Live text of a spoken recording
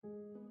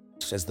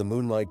chaos as the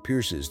moonlight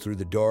pierces through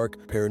the dark.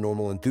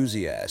 Paranormal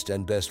enthusiast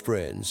and best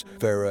friends,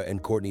 Farrah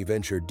and Courtney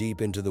venture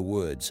deep into the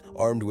woods,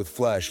 armed with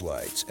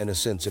flashlights and a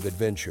sense of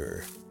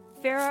adventure.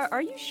 Farrah,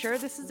 are you sure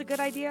this is a good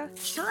idea?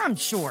 Sure, I'm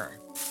sure.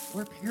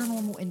 We're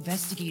paranormal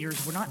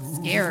investigators. We're not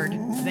scared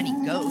of any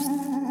ghosts.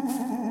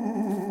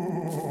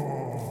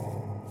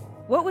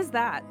 What was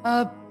that?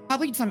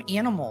 Probably some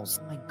animals.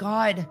 Oh my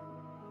God.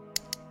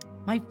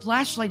 My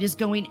flashlight is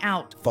going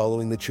out.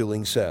 Following the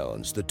chilling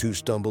sounds, the two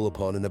stumble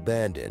upon an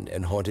abandoned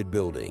and haunted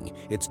building,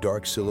 its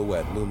dark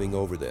silhouette looming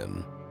over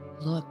them.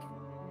 Look,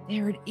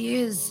 there it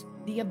is.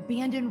 The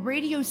abandoned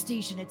radio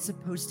station. It's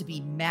supposed to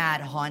be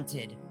mad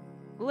haunted.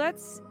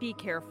 Let's be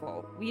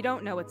careful. We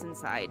don't know what's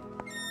inside.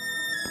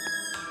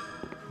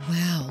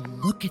 Wow,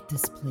 look at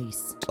this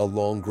place. A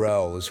long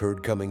growl is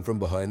heard coming from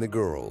behind the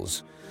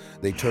girls.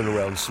 They turn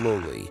around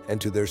slowly,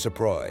 and to their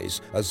surprise,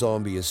 a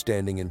zombie is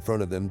standing in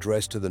front of them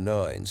dressed to the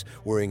nines,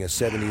 wearing a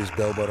 70s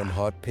bell-bottom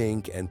hot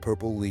pink and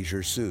purple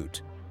leisure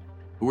suit.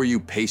 Who are you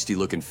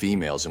pasty-looking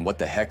females, and what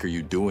the heck are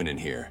you doing in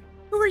here?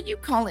 Who are you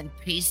calling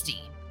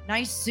pasty?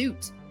 Nice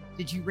suit.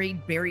 Did you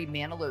raid Barry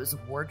Manilow's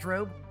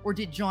wardrobe, or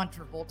did John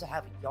Travolta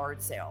have a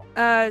yard sale?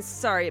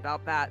 Sorry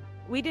about that.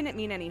 We didn't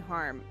mean any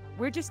harm.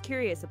 We're just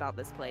curious about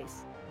this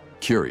place.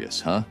 Curious,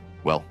 huh?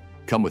 Well,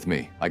 come with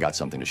me. I got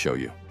something to show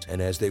you.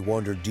 And as they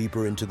wander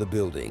deeper into the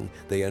building,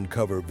 they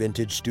uncover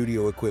vintage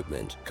studio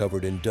equipment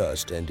covered in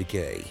dust and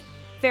decay.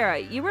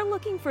 Farrah, you were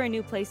looking for a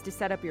new place to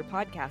set up your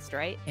podcast,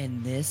 right?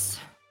 And this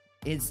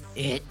is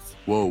it.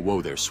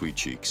 Whoa there, sweet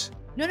cheeks.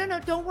 No,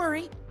 don't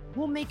worry.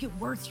 We'll make it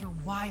worth your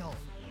while.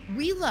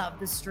 We love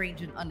the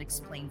strange and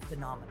unexplained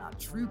phenomena,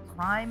 true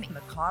crime,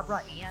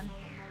 macabre, and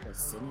the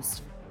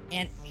sinister.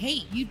 And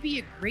hey, you'd be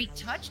a great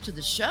touch to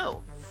the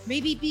show.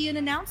 Maybe be an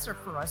announcer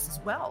for us as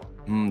well.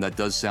 That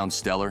does sound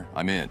stellar.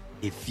 I'm in.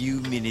 A few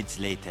minutes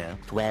later,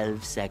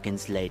 12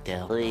 seconds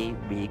later, 3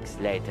 weeks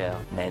later,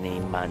 many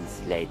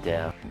months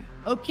later.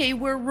 Okay,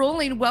 we're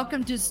rolling.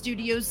 Welcome to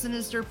Studio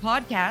Sinister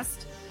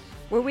Podcast,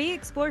 where we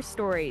explore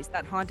stories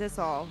that haunt us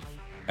all.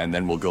 And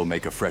then we'll go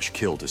make a fresh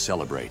kill to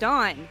celebrate.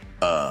 Dawn.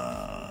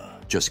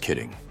 Just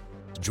kidding.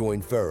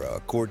 Join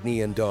Farrah,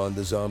 Courtney, and Dawn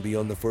the zombie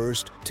on the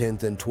 1st,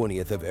 10th, and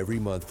 20th of every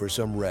month for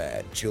some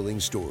rad, chilling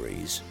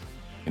stories.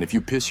 And if you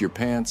piss your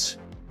pants,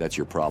 that's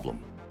your problem.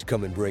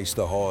 Come embrace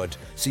the haunt.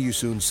 See you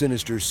soon,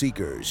 Sinister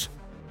Seekers.